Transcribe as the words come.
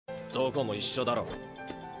どこも一緒だろ。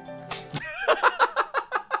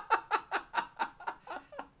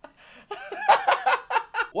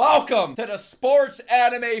Welcome to the sports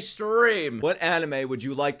anime stream. What anime would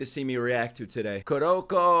you like to see me react to today?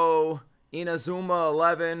 Kuroko, Inazuma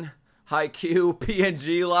 11, Haikyuu,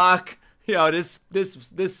 PNG Lock. Yo, this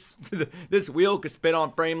wheel could spin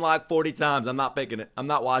on frame lock 40 times. I'm not picking it. I'm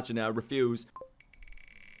not watching it. I refuse.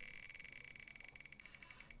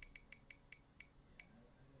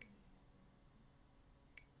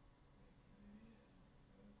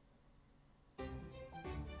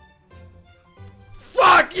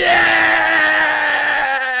 Fuck yeah!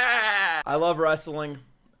 I love wrestling.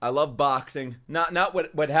 I love boxing. Not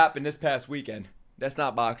what happened this past weekend. That's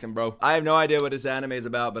not boxing, bro. I have no idea what this anime is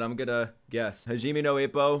about, but I'm gonna guess. Hajime no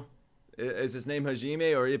Ippo. Is his name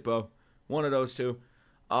Hajime or Ippo? One of those two.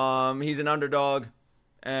 He's an underdog,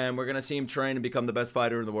 and we're gonna see him train and become the best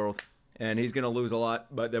fighter in the world. And he's gonna lose a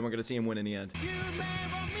lot, but then we're gonna see him win in the end.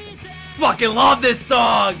 Fucking love this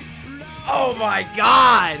song! Oh my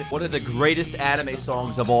god! One of the greatest anime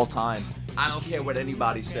songs of all time. I don't care what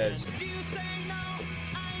anybody says.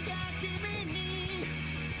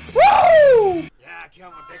 Woo!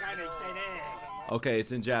 Okay,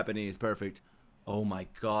 it's in Japanese. Perfect. Oh my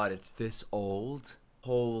god, it's this old?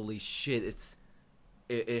 Holy shit,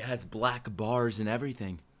 it has black bars and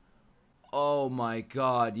everything. Oh my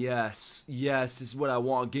god, yes. Yes, this is what I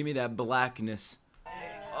want. Give me that blackness.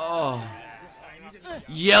 Oh.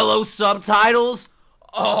 Yellow subtitles?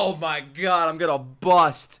 Oh my god, I'm gonna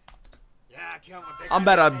bust. I'm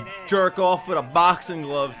about to jerk off with a boxing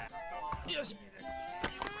glove.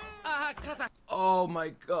 Oh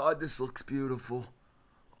my god, this looks beautiful.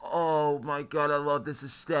 Oh my god, I love this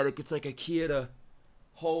aesthetic. It's like Akira.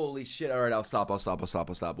 Holy shit. Alright, I'll stop.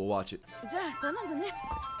 We'll watch it.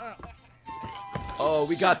 Oh,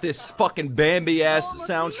 we got this fucking Bambi ass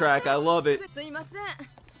soundtrack. I love it.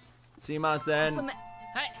 Sumimasen.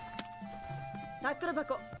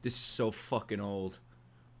 This is so fucking old.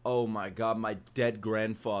 Oh my god, my dead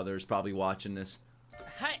grandfather is probably watching this.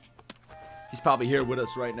 He's probably here with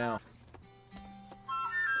us right now.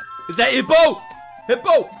 Is that Hippo?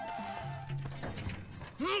 Hippo!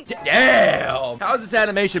 Damn! How is this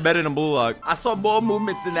animation better than Blue Lock? I saw more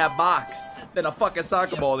movements in that box than a fucking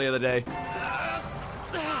soccer ball the other day.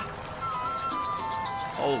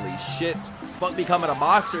 Holy shit. Fuck becoming a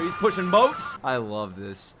boxer. He's pushing boats. I love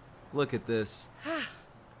this. Look at this.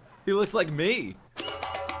 He looks like me.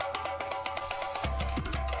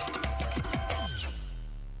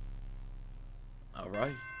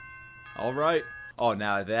 Alright. Alright. Oh,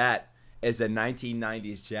 now that is a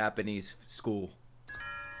 1990s Japanese school.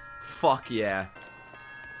 Fuck yeah.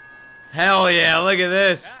 Hell yeah, look at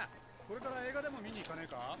this.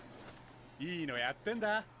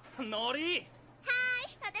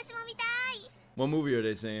 What movie are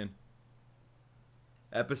they saying?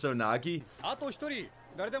 Episode Nagi?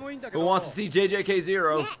 Who wants to see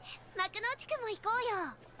JJK0?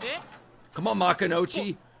 Come on,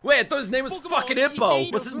 Makanouchi. Wait, I thought his name was fucking Hippo.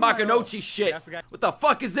 What's this Makanouchi shit? What the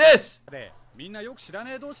fuck is this?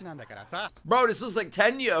 Bro, this looks like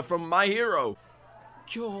Tenya from My Hero.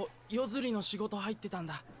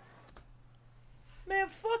 Man,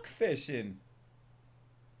 fuck fishing.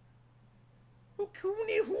 Who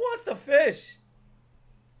wants to fish?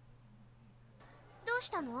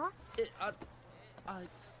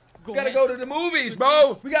 We gotta go to the movies,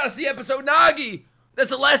 bro. We gotta see episode Nagi. That's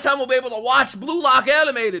the last time we'll be able to watch Blue Lock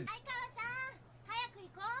animated.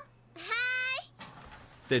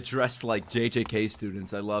 They're dressed like JJK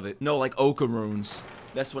students. I love it. No, like Okaroons.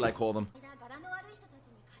 That's what I call them.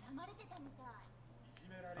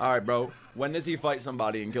 Alright, bro. When does he fight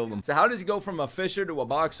somebody and kill them? So how does he go from a fisher to a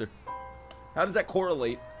boxer? How does that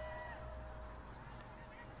correlate?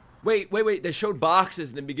 Wait. They showed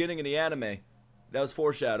boxes in the beginning of the anime. That was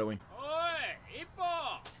foreshadowing.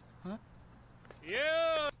 Huh?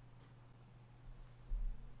 Yeah.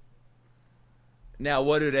 Now,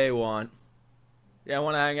 what do they want? Yeah,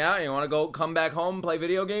 want to hang out? You want to come back home, play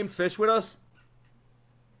video games, fish with us?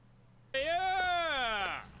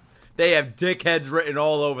 Yeah. They have dickheads written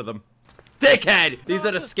all over them. Dickhead! These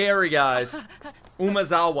are the scary guys.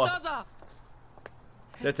 Umazawa.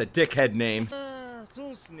 That's a dickhead name.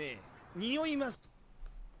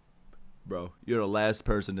 Bro, you're the last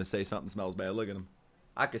person to say something smells bad. Look at him.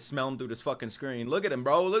 I can smell him through this fucking screen. Look at him,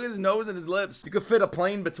 bro. Look at his nose and his lips. You could fit a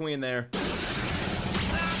plane between there.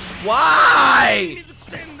 Why?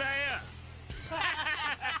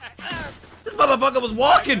 This motherfucker was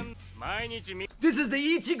walking. This is the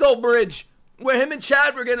Ichigo Bridge. Where him and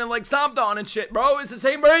Chad were getting like stomped on and shit, bro. It's the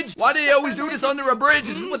same bridge. Why do they always do this under a bridge?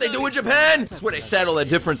 This is what they do in Japan. This is where they settle their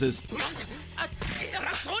differences.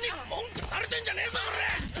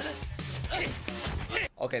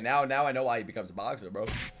 Okay, now I know why he becomes a boxer, bro.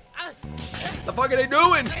 The fuck are they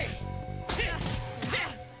doing?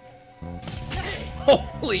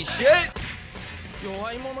 Holy shit!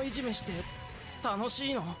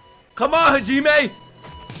 Come on, Hajime!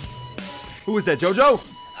 Who is that, JoJo?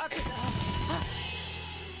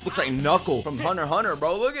 Looks like Knuckle from Hunter x Hunter,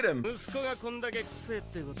 bro. Look at him.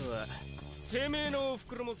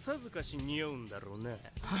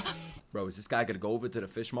 Bro, is this guy gonna go over to the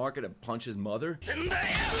fish market and punch his mother?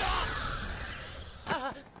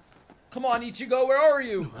 Come on, Ichigo, where are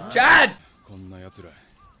you? Chad!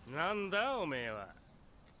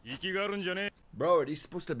 Bro, are these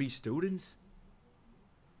supposed to be students?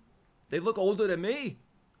 They look older than me.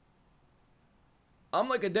 I'm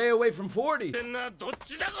like a day away from 40.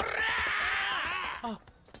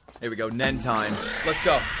 Here we go, Nen time. Let's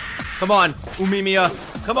go. Come on, Umimiya.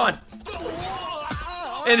 Come on.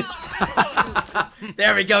 And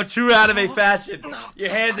there we go, true anime fashion. Your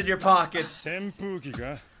hands in your pockets.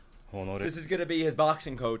 This is gonna be his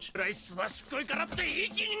boxing coach.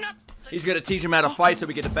 He's gonna teach him how to fight so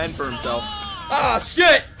he can defend for himself. Ah,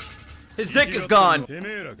 shit! His dick is gone.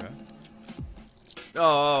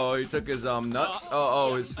 Oh, he took his nuts.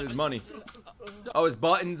 Oh, his money. Oh, his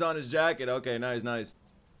buttons on his jacket. Okay, nice.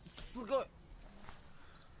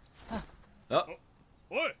 Oh.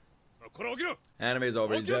 Anime's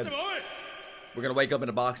over. He's dead. We're gonna wake up in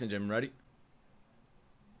a boxing gym. Ready?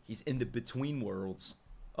 He's in the between worlds.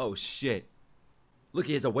 Oh shit! Look,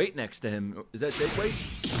 he has a weight next to him. Is that shake weight?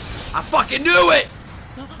 I fucking knew it!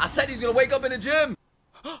 I said he's gonna wake up in the gym.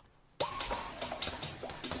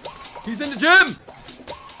 He's in the gym.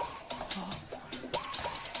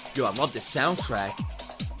 Yo, I love this soundtrack.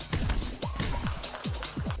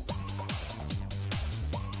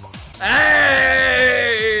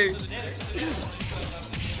 Hey!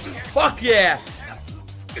 Fuck yeah!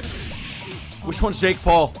 Which one's Jake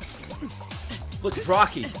Paul? Look, it's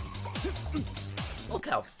Rocky. Look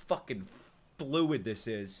how fucking fluid this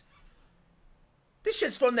is. This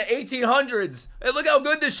shit's from the 1800s. Hey, look how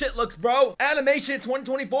good this shit looks, bro. Animation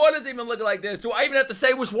 2024 doesn't even look like this. Do I even have to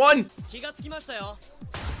say which one?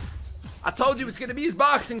 I told you it's gonna be his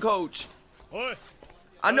boxing coach.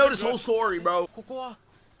 I know this whole story, bro.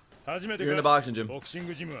 You're in the boxing gym.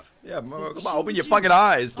 Yeah, come on, open your fucking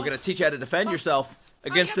eyes. We're gonna teach you how to defend yourself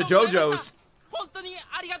against the JoJos.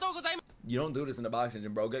 You don't do this in the boxing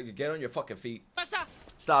gym, bro. Get on your fucking feet.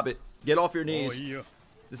 Stop it. Get off your knees.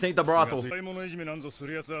 This ain't the brothel.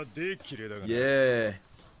 Yeah.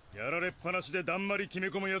 Yeah,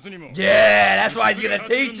 that's why he's gonna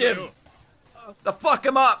teach him. To fuck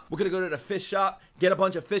him up. We're gonna go to the fish shop, get a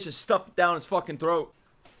bunch of fish and stuff it down his fucking throat.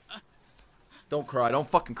 Don't cry. Don't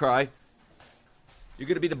fucking cry. You're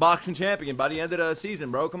gonna be the boxing champion by the end of the season,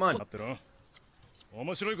 bro. Come on. Is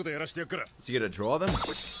he gonna draw them?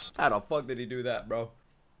 How the fuck did he do that, bro?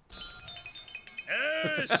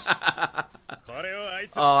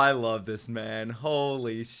 Oh, I love this man.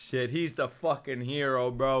 Holy shit. He's the fucking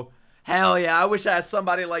hero, bro. Hell yeah. I wish I had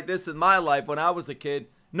somebody like this in my life when I was a kid.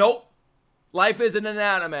 Nope. Life isn't an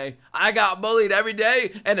anime. I got bullied every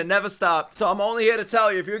day and it never stopped. So I'm only here to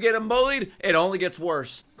tell you, if you're getting bullied, it only gets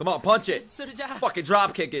worse. Come on, punch it. Fucking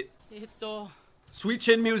drop kick it. Sweet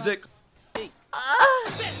chin music.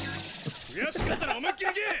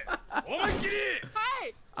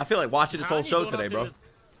 I feel like watching this whole show today, bro.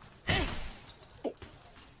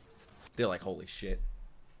 They're like, holy shit.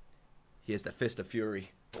 He has the fist of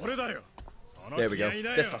fury. There we go.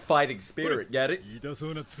 That's the fighting spirit. Get it?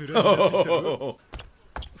 Oh.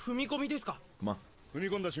 Come on.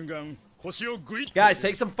 Guys,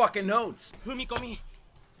 take some fucking notes.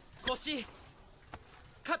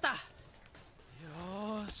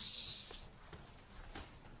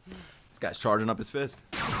 This guy's charging up his fist.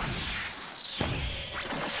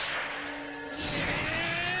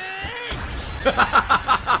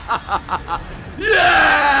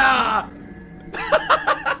 Yeah!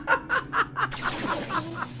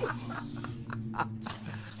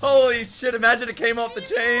 Holy shit, imagine it came off the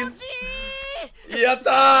chains.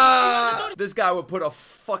 Yatta! This guy would put a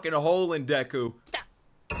fucking hole in Deku.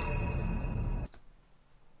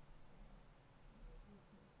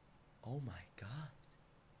 Oh my god.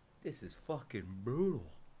 This is fucking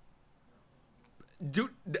brutal.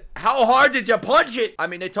 Dude, how hard did you punch it? I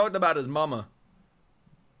mean, they talked about his mama.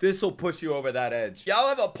 This will push you over that edge. Y'all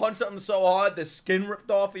ever punch something so hard the skin ripped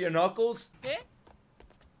off of your knuckles?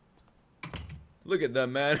 Look at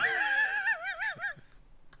them, man.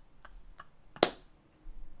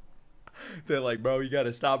 They're like, bro, you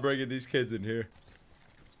gotta stop bringing these kids in here.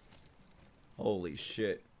 Holy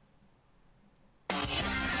shit.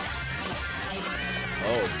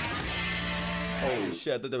 Oh. Holy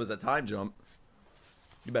shit, I thought there was a time jump.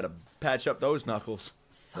 You better patch up those knuckles.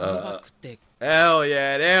 Hell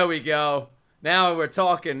yeah, there we go. Now we're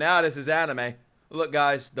talking. Now this is anime. Look,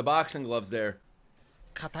 guys, the boxing gloves there.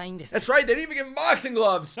 That's right, they didn't even give him boxing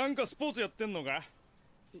gloves.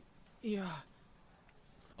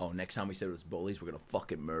 Oh, next time we said it was bullies, we're gonna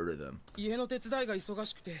fucking murder them.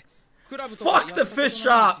 Fuck the fish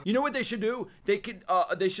shop! You know what they should do? They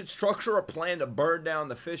should structure a plan to burn down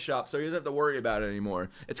the fish shop so he doesn't have to worry about it anymore.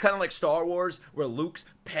 It's kind of like Star Wars, where Luke's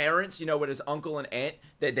parents, you know, with his uncle and aunt,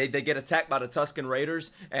 they get attacked by the Tusken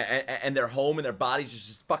Raiders, and their home and their bodies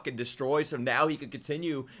just fucking destroyed, so now he could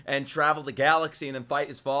continue and travel the galaxy and then fight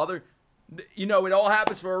his father. You know, it all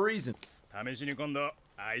happens for a reason.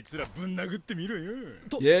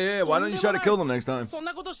 Yeah, why don't you try to kill them next time?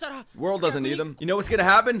 World doesn't need them. You know what's gonna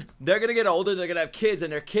happen? They're gonna get older, they're gonna have kids,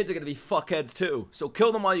 and their kids are gonna be fuckheads too. So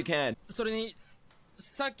kill them while you can.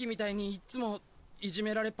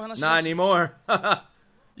 Not anymore.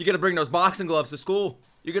 You gotta bring those boxing gloves to school.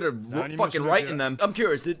 You're gonna fucking write in them. I'm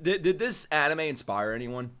curious, did this anime inspire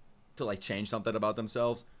anyone to like change something about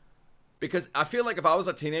themselves? Because I feel like if I was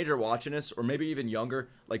a teenager watching this, or maybe even younger,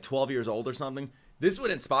 like 12 years old or something, this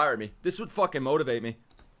would inspire me. This would fucking motivate me.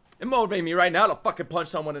 It motivates me right now to fucking punch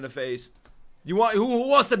someone in the face. You want who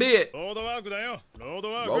wants to be it? Road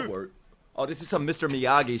work. Oh, this is some Mr.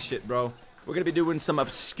 Miyagi shit, bro. We're gonna be doing some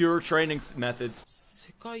obscure training methods.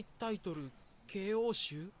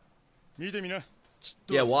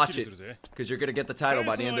 Yeah, watch it, because you're gonna get the title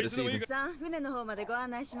by the end of the season.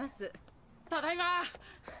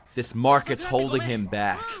 This market's holding him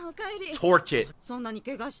back. Torch it.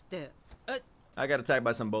 I got attacked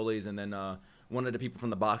by some bullies, and then one of the people from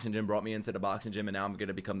the boxing gym brought me into the boxing gym, and now I'm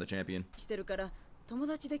gonna become the champion. Yeah,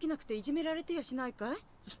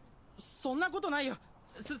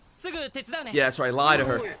 that's right. Lie to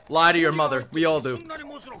her. Lie to your mother. We all do.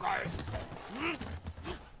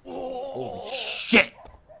 Holy shit!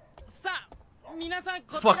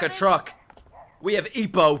 Fuck a truck. We have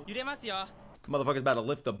Ippo. Motherfucker's about to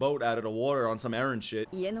lift the boat out of the water on some errand shit.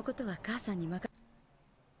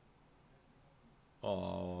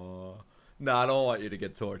 Aww. Nah, I don't want you to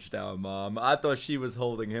get torched down, Mom. I thought she was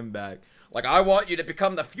holding him back. Like, I want you to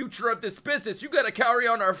become the future of this business. You gotta carry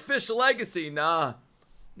on our fish legacy. Nah.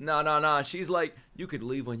 Nah. She's like, you could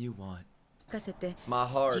leave when you want. My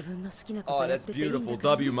heart. Oh, that's beautiful.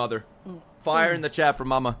 W, mother. Fire in the chat for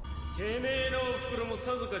Mama.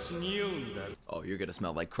 Oh, you're gonna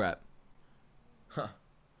smell like crap. Huh.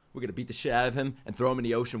 We're gonna beat the shit out of him and throw him in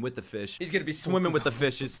the ocean with the fish. He's gonna be swimming with the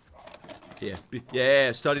fishes.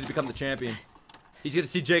 Yeah, study to become the champion. He's gonna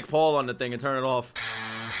see Jake Paul on the thing and turn it off.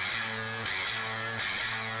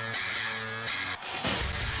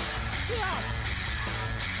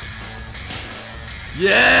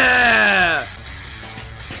 Yeah!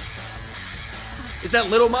 Is that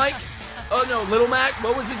Little Mike? Oh no, Little Mac?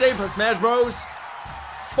 What was his name from Smash Bros?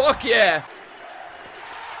 Fuck yeah!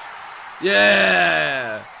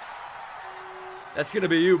 Yeah! That's gonna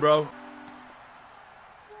be you, bro.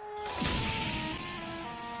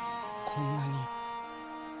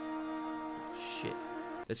 Shit.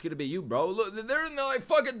 That's gonna be you, bro. Look, they're in their like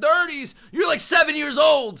fucking 30s. You're like 7 years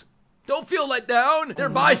old. Don't feel let down. Their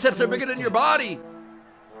biceps are bigger than your body.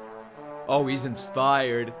 Oh, he's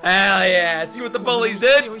inspired. Hell yeah. See what the bullies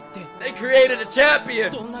did? They created a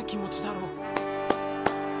champion.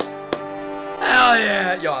 Hell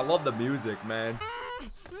yeah. Yo, I love the music, man.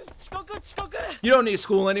 You don't need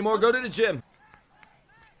school anymore. Go to the gym.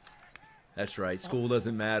 That's right. School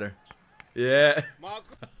doesn't matter. Yeah.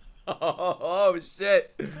 Oh,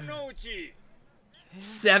 shit.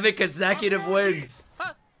 7 consecutive wins.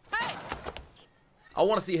 I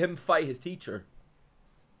want to see him fight his teacher.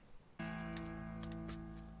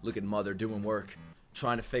 Look at Mother doing work,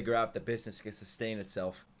 trying to figure out if the business can sustain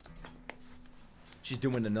itself. She's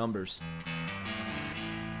doing the numbers.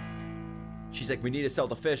 She's like, we need to sell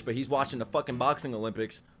the fish, but he's watching the fucking boxing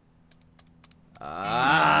Olympics.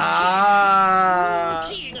 Ah!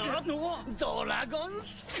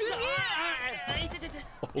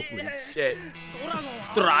 Holy shit.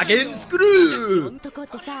 Dragon Screw!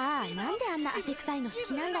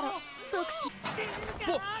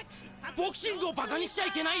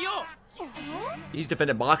 He's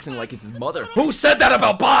defending boxing like it's his mother. Who said that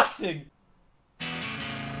about boxing?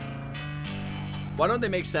 Why don't they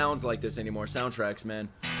make sounds like this anymore? Soundtracks, man.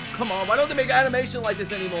 Come on, why don't they make animation like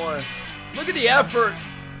this anymore? Look at the effort.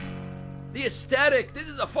 The aesthetic. This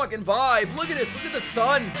is a fucking vibe. Look at this. Look at the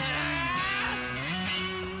sun.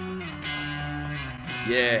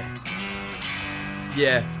 Yeah.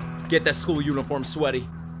 Yeah. Get that school uniform sweaty.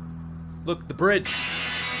 Look, the bridge.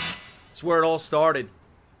 That's where it all started.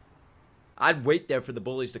 I'd wait there for the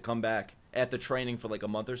bullies to come back after training for like a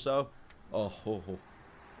month or so.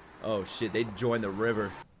 Oh shit, they'd join the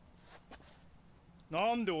river.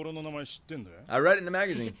 I read it in the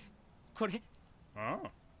magazine.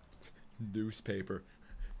 Newspaper.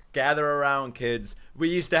 Gather around, kids. We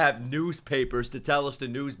used to have newspapers to tell us the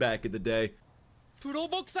news back in the day.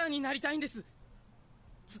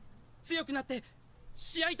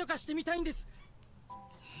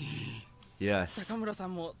 Yes.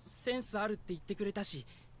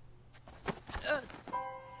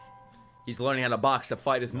 He's learning how to box to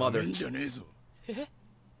fight his mother.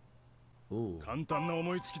 Ooh.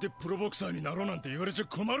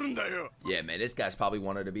 Yeah, man, this guy's probably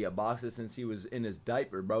wanted to be a boxer since he was in his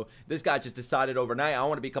diaper, bro. This guy just decided overnight, I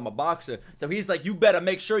want to become a boxer. So he's like, you better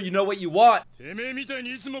make sure you know what you want.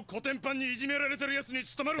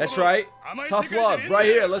 That's right. Tough love, right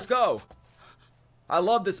here, let's go. I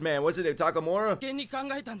love this man. What's his name, Takamura?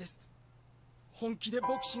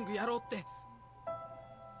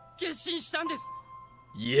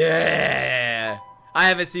 Yeah. I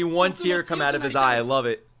haven't seen one tear come out of his eye. I love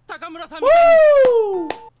it. Woo!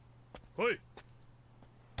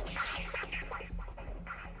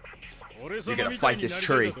 You're gonna fight this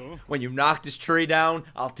tree. When you knock this tree down,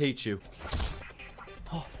 I'll teach you.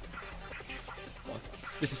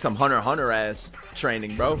 This is some Hunter x Hunter ass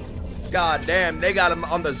training, bro. God damn, they got him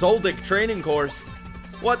on the Zoldyck training course.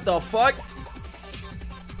 What the fuck?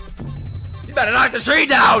 You better knock the tree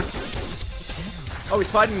down! Oh, he's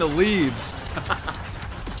fighting the leaves.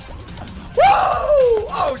 Woo!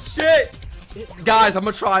 Oh shit! Guys, I'm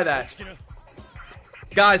gonna try that.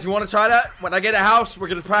 Guys, you wanna try that? When I get a house, we're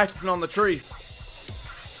gonna practice it on the tree.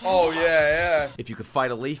 Oh yeah, yeah. If you could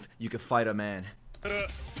fight a leaf, you could fight a man.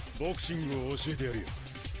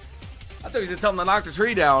 I thought he was gonna tell him to knock the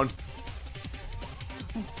tree down.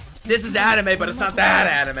 This is anime, but it's not that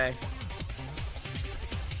anime.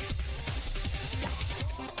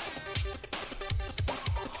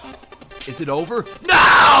 Is it over?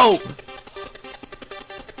 No!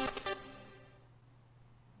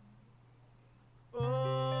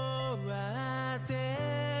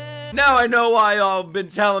 Now I know why y'all been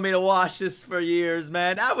telling me to watch this for years,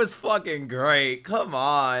 man. That was fucking great. Come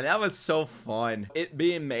on. That was so fun. It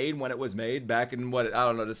being made when it was made back in, what, I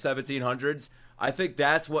don't know, the 1700s. I think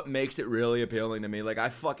that's what makes it really appealing to me. Like, I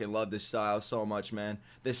fucking love this style so much, man.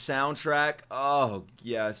 The soundtrack, oh,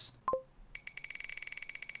 yes.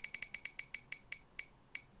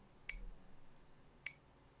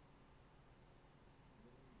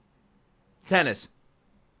 Tennis.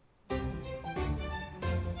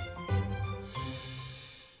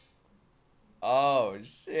 Oh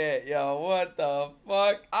shit, yo, what the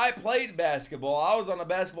fuck? I played basketball. I was on a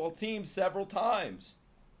basketball team several times.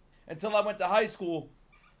 Until I went to high school.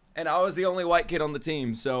 And I was the only white kid on the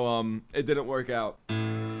team, so it didn't work out.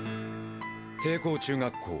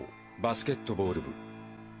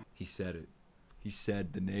 He said it. He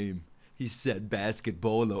said the name. He said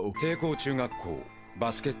basketball.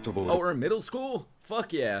 Oh, we're in middle school?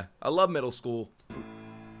 Fuck yeah. I love middle school.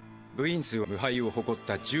 These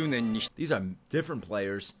are different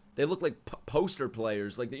players. They look like poster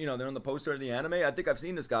players. Like, you know, they're on the poster of the anime. I think I've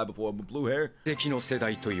seen this guy before with blue hair.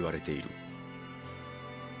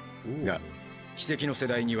 Ooh.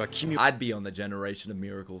 I'd be on the generation of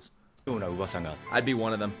miracles. I'd be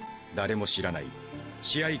one of them.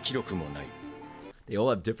 They all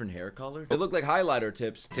have different hair color. They look like highlighter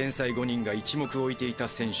tips. His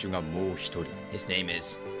name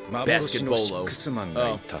is Basketbolo.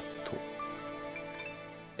 Oh.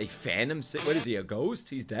 A phantom? What is he, a ghost?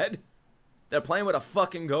 He's dead? They're playing with a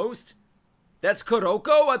fucking ghost? That's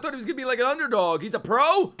Kuroko? I thought he was gonna be like an underdog. He's a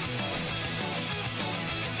pro?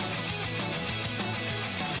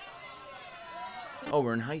 Oh,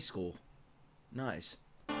 we're in high school. Nice.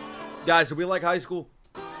 Guys, do we like high school?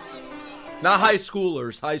 Not high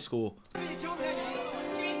schoolers, high school.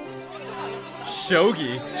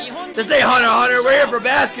 Shogi? This ain't Hunter x Hunter, we're here for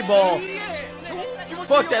basketball.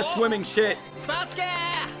 Fuck that swimming shit.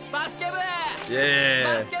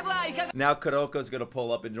 Yeah. Now Kuroko's gonna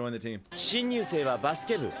pull up and join the team.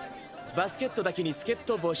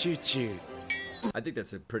 I think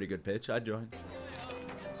that's a pretty good pitch. I'd join.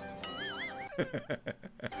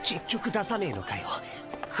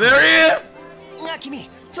 There he is!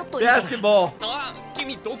 Basketball.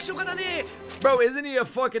 Bro, isn't he a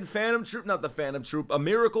fucking Phantom Troop? Not the Phantom Troop, a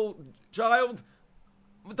Miracle Child?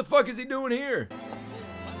 What the fuck is he doing here?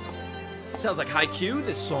 Sounds like Haikyuu,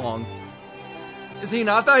 this song. Is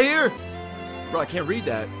Hinata here? Bro, I can't read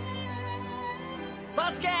that.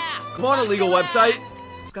 Come on, illegal website.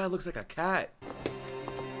 This guy looks like a cat.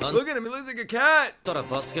 Look at him, he looks like a cat.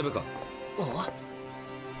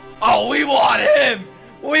 Oh, we want him!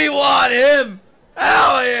 We want him!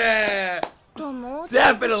 Hell yeah!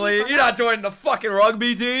 Definitely! You're not joining the fucking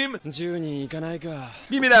rugby team! Give me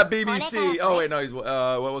that BBC! Oh wait, no, he's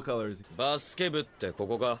what color is he?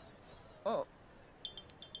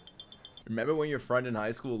 Remember when your friend in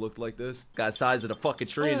high school looked like this? Got the size of the fucking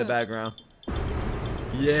tree in the background.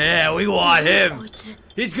 Yeah, we want him!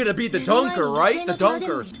 He's gonna beat the dunker, right? The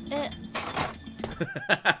dunker!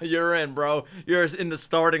 You're in, bro. You're in the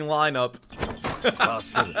starting lineup.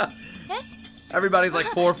 Everybody's like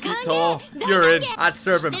 4 feet tall. You're in. I'd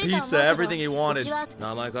serve him pizza, everything he wanted.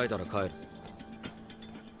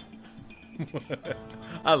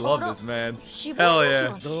 I love this man. Hell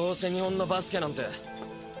yeah.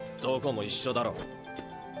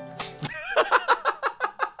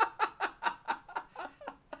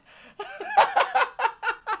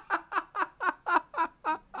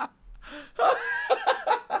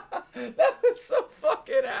 That was so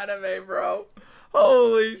fucking anime, bro.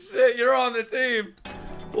 Holy shit, you're on the team.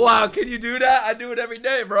 Wow, can you do that? I do it every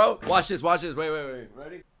day, bro. Watch this, watch this. Wait.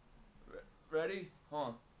 Ready? Ready? Hold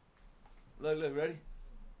on. Look, ready?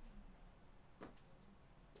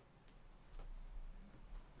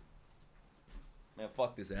 Man,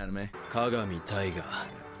 fuck this anime. Kagami Taiga.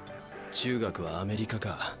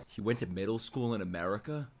 He went to middle school in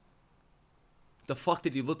America? The fuck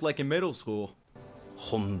did he look like in middle school?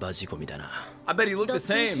 I bet he looked the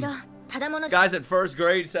same. Guys at first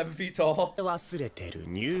grade, 7 feet tall.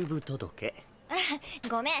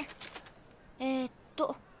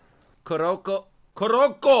 Kuroko.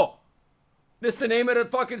 Kuroko! That's the name of the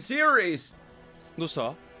fucking series.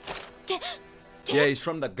 Yeah, he's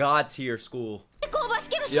from the God tier school.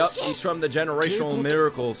 Yep, he's from the Generational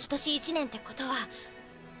Miracles.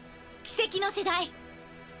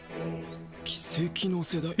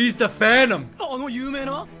 He's the Phantom!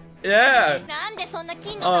 Yeah!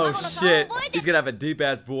 Oh shit, he's gonna have a deep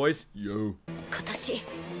ass voice. Yo.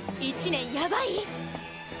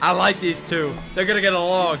 I like these two. They're gonna get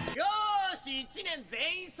along.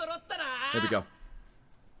 Here we go.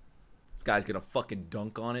 This guy's gonna fucking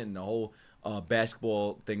dunk on it and the whole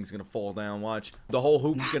basketball thing's gonna fall down. Watch. The whole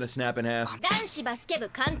hoop's gonna snap in half.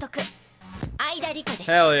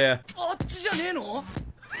 Hell yeah.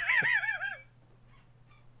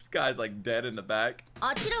 This guy's like dead in the back.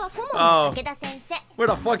 Oh. Where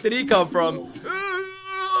the fuck did he come from?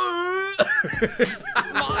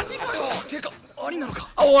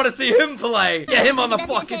 I want to see him play. Get him on the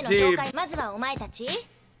fucking team.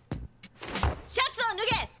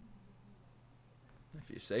 If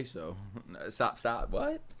you say so. Stop.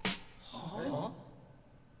 What?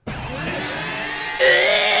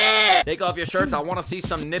 Take off your shirts. I want to see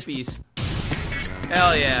some nippies.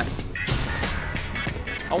 Hell yeah.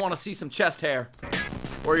 I want to see some chest hair.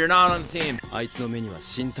 Or you're not on the team.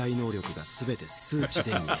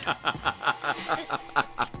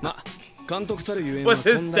 What's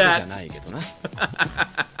his stats?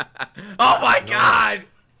 Oh my god!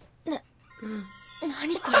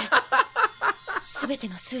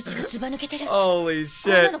 Holy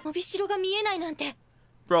shit.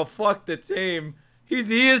 Bro, fuck the team.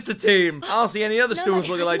 He is the team. I don't see any other students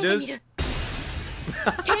looking like this.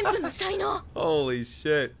 Holy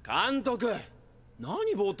shit.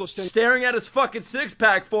 Staring at his fucking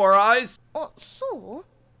six-pack, Four Eyes.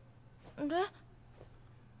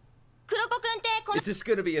 Is this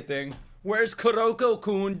gonna be a thing? Where's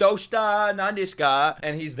Kuroko-kun? Doshita Nandesuka?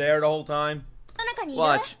 And he's there the whole time?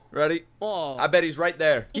 Watch. Ready? I bet he's right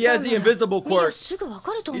there. He has the invisible quirk.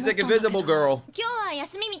 He's like invisible girl.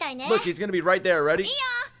 Look, he's gonna be right there. Ready?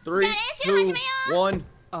 3, 2, 1.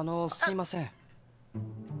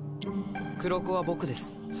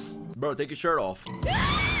 Bro, take your shirt off. I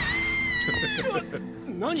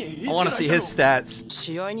want to see his stats.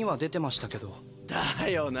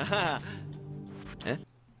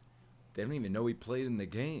 They don't even know he played in the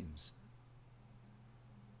games.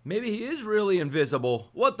 Maybe he is really invisible.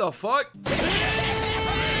 What the fuck? They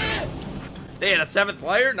had a 7th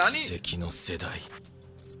player? Nani?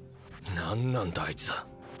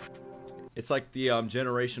 It's like the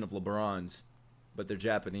generation of LeBrons, but they're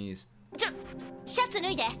Japanese.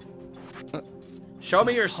 Show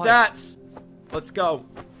me your stats. Let's go.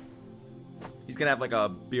 He's gonna have like a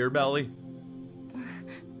beer belly.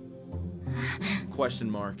 Question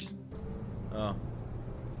marks. Oh.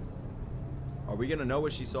 Are we gonna know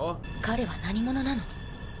what she saw?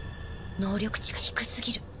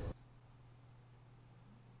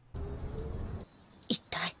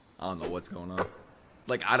 I don't know what's going on.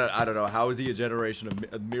 Like, I don't know. How is he a generation of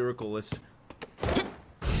miracleists?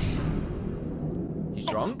 He's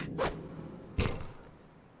drunk?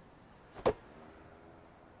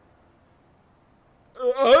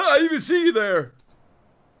 I even see you there.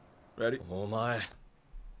 Ready?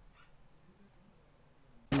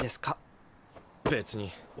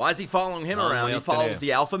 Why is he following him around? He follows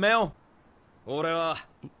the alpha male?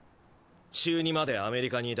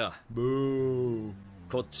 Boo.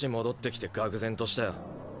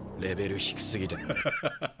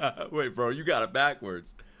 Wait, bro, you got it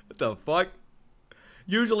backwards. What the fuck?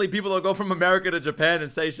 Usually people don't go from America to Japan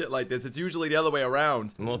and say shit like this. It's usually the other way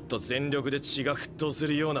around. Then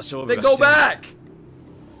go back!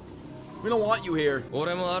 We don't want you here.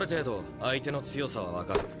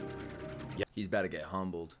 He's about to get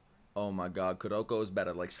humbled. Oh my god, Kuroko's about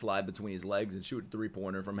to like slide between his legs and shoot a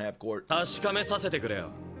three-pointer from half court. Motherfucker's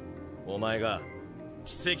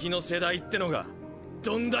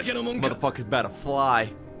about to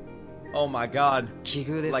fly. Oh my god.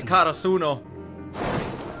 Like Karasuno.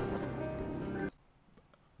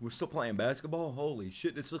 We're still playing basketball? Holy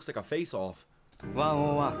shit, this looks like a face-off.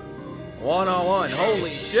 1-on-1. 1-on-1, holy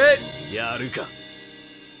shit!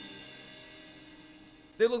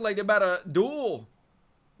 They look like they're about to duel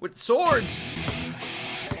with swords.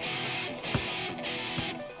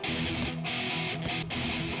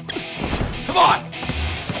 Come on!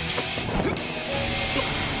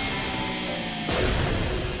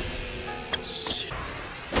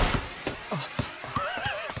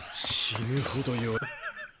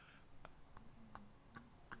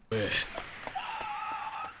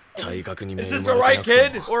 Is this the right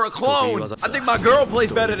kid or a clone? I think my girl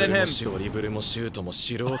plays better than him.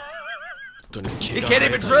 He can't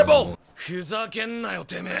even dribble.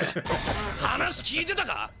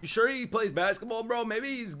 You sure he plays basketball, bro?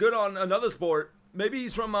 Maybe he's good on another sport. Maybe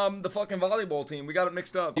he's from the fucking volleyball team. We got it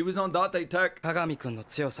mixed up. He was on Date Tech.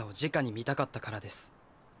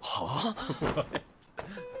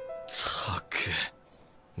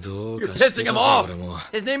 You're pissing him off!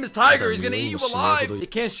 His name is Tiger, he's gonna eat you alive! He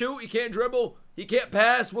can't shoot, he can't dribble, he can't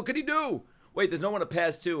pass, what could he do? Wait, there's no one to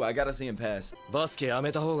pass to, I gotta see him pass.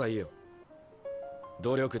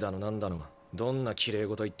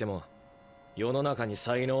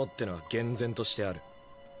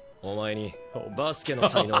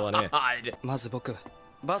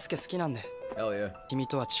 Hell yeah.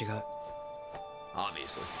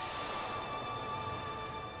 Obviously.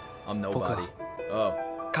 I'm nobody. Oh.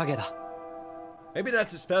 Maybe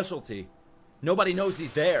that's his specialty. Nobody knows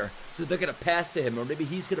he's there, so they're gonna pass to him, or maybe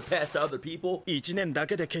he's gonna pass to other people. He's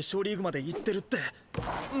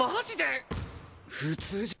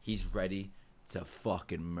ready to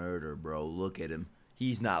fucking murder, bro. Look at him.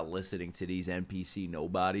 He's not listening to these NPC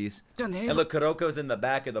nobodies. And look, Kuroko's in the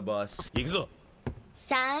back of the bus.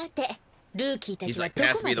 He's like,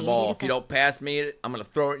 pass me the ball. If you don't pass me it, I'm gonna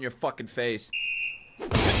throw it in your fucking face.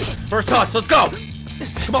 First touch, let's go!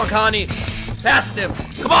 Come on, Connie. Pass it him.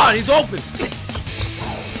 Come on, he's open.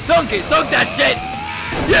 Dunk it, dunk that shit!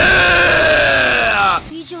 Yeah!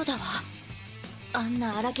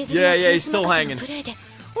 Yeah, he's still hanging.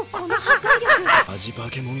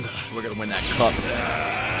 We're gonna win that cup.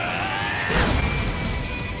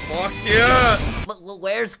 Fuck yeah! But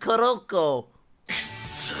where's Kuroko?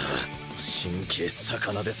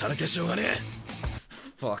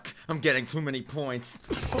 Fuck, I'm getting too many points.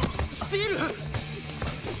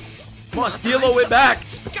 Come on, Steelo it back!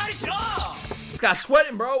 This guy's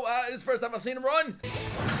sweating, bro. This is the first time I've seen him run.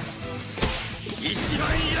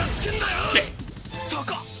 Shit.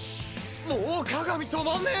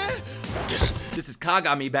 This is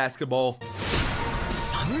Kagami basketball.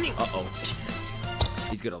 Uh-oh.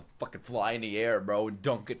 He's gonna fucking fly in the air, bro, and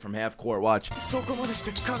dunk it from half court. Watch.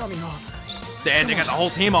 Damn, they got the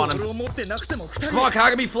whole team on him. Come on,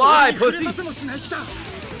 Kagami, fly, pussy!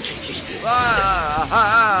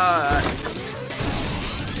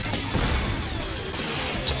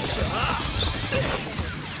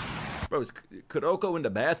 Bro, is Kuroko in the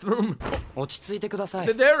bathroom?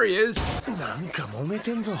 There he is!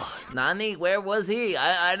 Nani, where was he?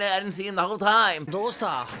 I didn't see him the whole time.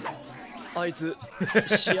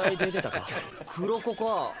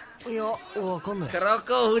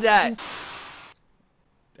 Kuroko, who that?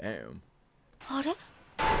 Damn.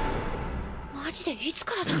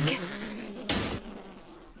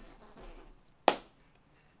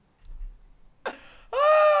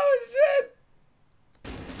 Oh shit!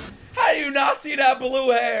 How do you not see that blue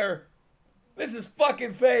hair? This is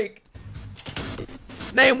fucking fake.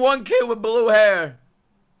 Name one kid with blue hair.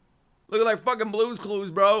 Looking like fucking Blue's Clues,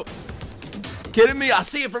 bro. kidding me? I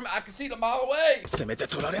see it from, I can see it a mile away.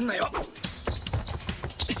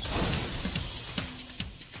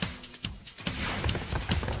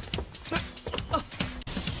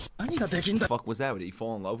 Fuck was that? Did he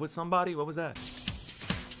fall in love with somebody? What was that?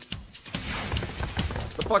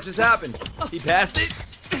 The fuck just happened? He passed it?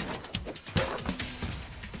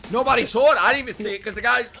 Nobody saw it. I didn't even see it because the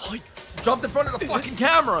guy jumped in front of the fucking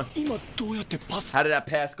camera. How did that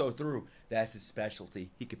pass go through? That's his specialty.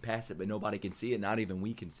 He could pass it, but nobody can see it. Not even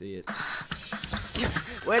we can see it.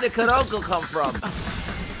 Where did Kuroko come from?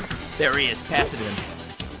 There he is. Pass it to him.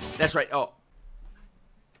 That's right. Oh.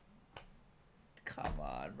 Come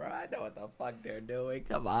on, bro. I know what the fuck they're doing.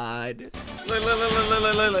 Come on.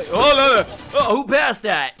 Look. Oh, who passed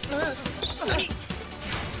that?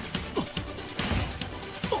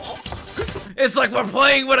 It's like we're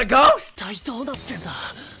playing with a ghost.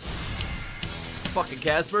 Fucking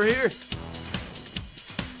Casper here.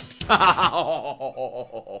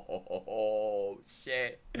 Oh,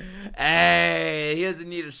 shit. Hey, he doesn't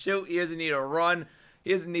need to shoot. He doesn't need to run.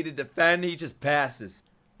 He doesn't need to defend. He just passes.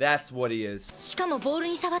 That's what he is. What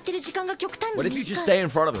if you just stay in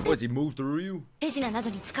front of him? What, does he move through you?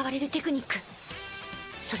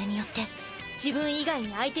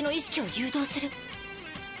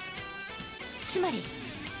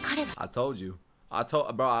 I told you.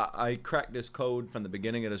 Bro, I cracked this code from the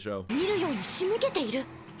beginning of the show.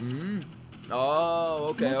 Oh,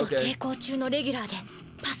 okay. Okay.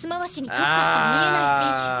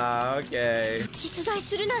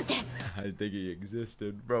 I think he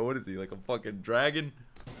existed. Bro, what is he, like a fucking dragon?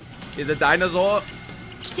 He's a dinosaur?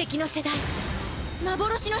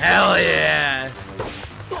 Hell yeah!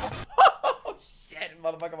 Oh shit,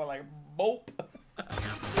 motherfucker was like, boop.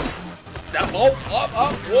 That boop,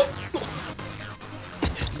 up, whoops.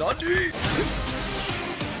 Nani?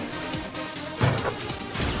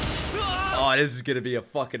 Oh, this is gonna be a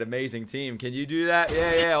fucking amazing team. Can you do that?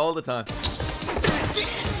 Yeah, all the time.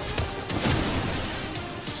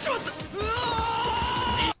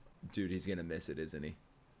 Dude, he's gonna miss it, isn't he?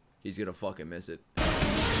 He's gonna fucking miss it.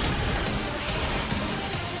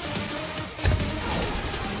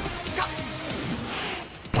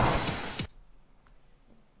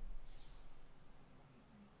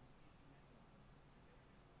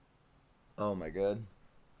 Oh my god.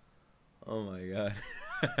 Oh my god.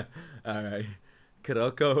 Alright.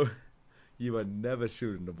 Kuroko, you are never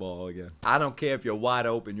shooting the ball again. I don't care if you're wide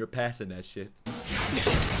open, you're passing that shit.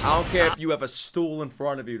 I don't care if you have a stool in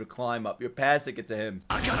front of you to climb up, you're passing it to him.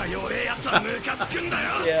 Yeah,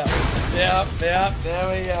 there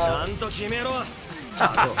we go.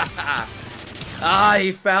 Ah,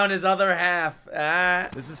 he found his other half.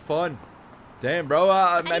 This is fun. Damn,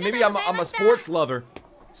 bro, maybe I'm a sports lover.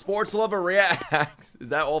 Sports lover reacts. Is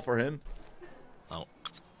that all for him?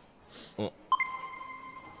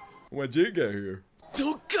 When'd you get here?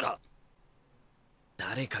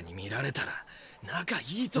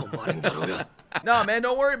 Nah, man,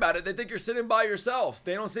 don't worry about it. They think you're sitting by yourself.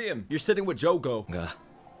 They don't see him. You're sitting with Jogo.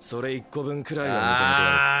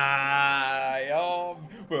 Yo,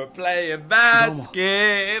 we're playing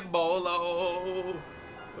basketball.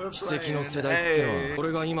 We're playing, hey.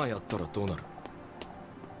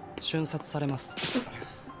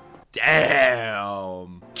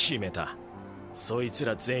 Damn.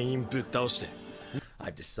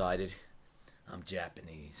 I've decided I'm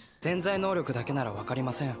Japanese. Shit.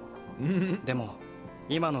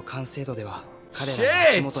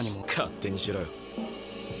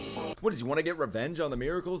 What does he want to get revenge on the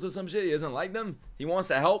Miracles or some shit? He doesn't like them? He wants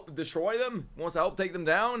to help destroy them? He wants to help take them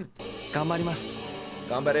down? Ganbarimasu.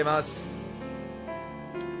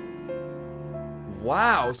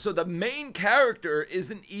 Wow, so the main character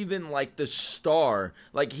isn't even like the star.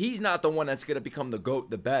 Like, he's not the one that's gonna become the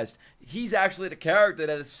GOAT, the best. He's actually the character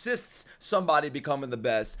that assists somebody becoming the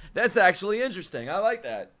best. That's actually interesting. I like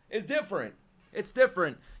that. It's different. It's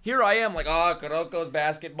different. Here I am like, oh, Kuroko's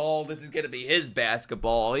basketball. This is gonna be his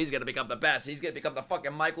basketball. He's gonna become the best. He's gonna become the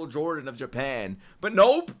fucking Michael Jordan of Japan. But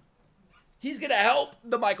nope. He's gonna help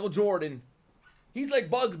the Michael Jordan. He's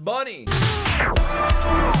like Bugs Bunny.